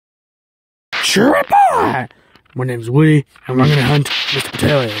Sure, boy! My name's Woody, and we're gonna hunt Mr.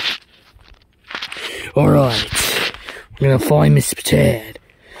 Potato Head. Alright, we're gonna find Mr. Potato Head.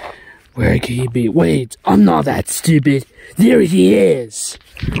 Where could he be? Wait, I'm not that stupid. There he is.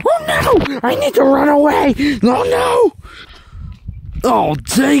 Oh no! I need to run away! Oh no! Oh,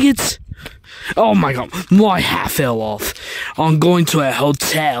 dang it! Oh my god, my hat fell off. I'm going to a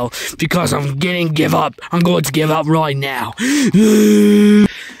hotel because I'm going to give up right now.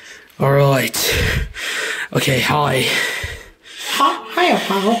 Alright. Okay, hi. Hiya,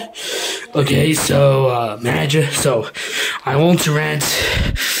 pal. Okay, so, manager, so, I want to rent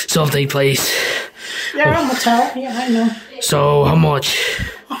something, please. Yeah, a motel. Yeah, I know. So, how much?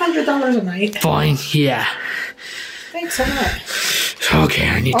 $100 a night. Fine, yeah. Thanks a lot. Okay,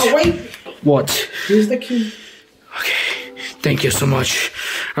 I need to... Oh, wait. What? Here's the key. Okay, thank you so much.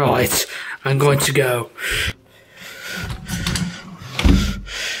 Alright, I'm going to go.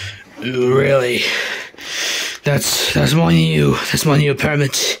 Really? That's my new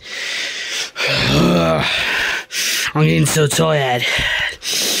apartment. I'm getting so tired.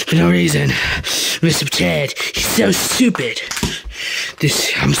 For no reason. Mr. Ted, he's so stupid.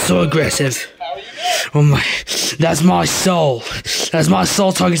 I'm so aggressive. Oh my, that's my soul. That's my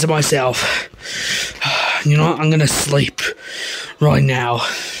soul talking to myself. You know what? I'm gonna sleep right now.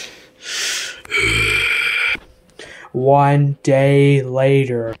 One day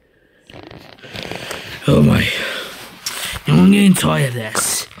later. Oh my. I'm getting tired of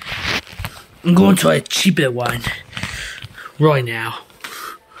this. I'm going to a cheaper one. Right now.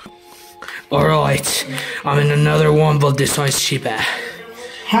 Alright. I'm in another one, but this one's cheaper.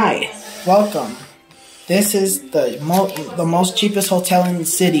 Hi. Welcome. This is the most cheapest hotel in the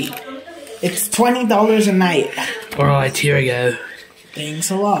city. It's $20 a night. Alright, here we go. Thanks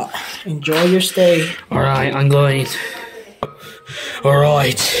a lot. Enjoy your stay. Alright, I'm going.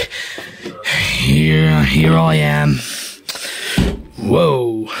 Alright. Here I am.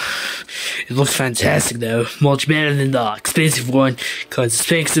 Whoa. It looks fantastic though. Much better than the expensive one. Cause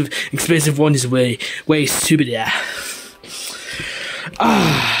expensive one is way stupid, yeah.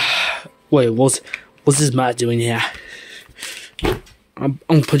 Wait, what's this Matt doing here? I'm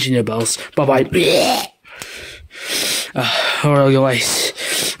punching your bells. Bye bye. Alright guys.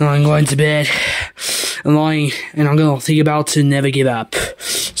 I'm going to bed. I'm lying and I'm gonna think about to never give up.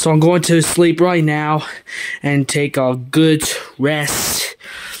 So I'm going to sleep right now and take a good rest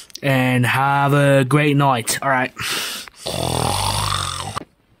and have a great night. Alright.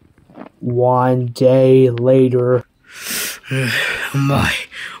 One day later. My,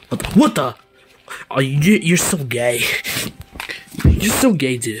 what the? Oh, you're so gay. You're so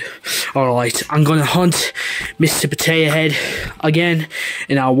gay, dude. Alright, I'm gonna hunt Mr. Potato Head again,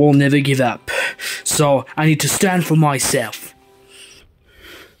 and I will never give up. So, I need to stand for myself.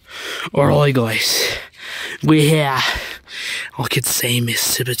 Alright, guys. We're here. I could say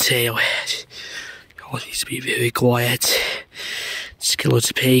Mr. Potato Head. Y'all need to be very quiet.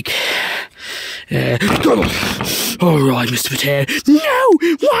 Skeleton Pig. Alright, Mr. Potato. No!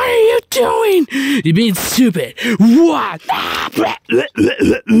 What are you doing? You're being stupid. What?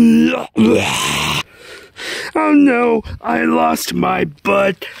 Oh no, I lost my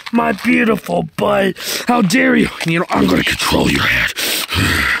butt. My beautiful butt. How dare you? You know, I'm gonna control your head.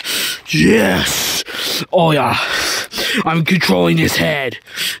 Yes. Oh yeah. I'm controlling his head.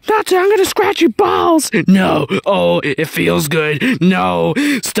 That's it, I'm gonna scratch your balls. No. Oh, it feels good. No.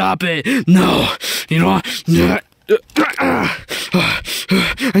 Stop it. No. You know what?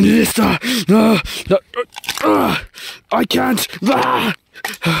 And this, I can't.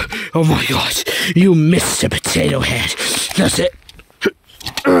 Oh my god. You Mr. Potato Head. That's it.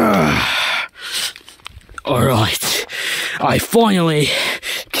 Alright. I finally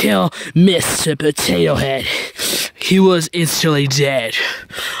kill Mr. Potato Head. He was instantly dead.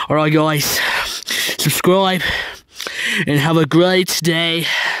 Alright guys, subscribe and have a great day.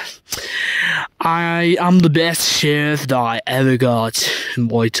 I'm the best sheriff that I ever got in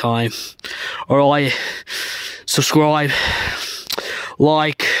my time. Alright, subscribe,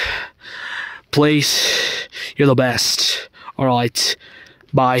 like, please, you're the best. Alright,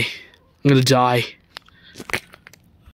 bye. I'm gonna die.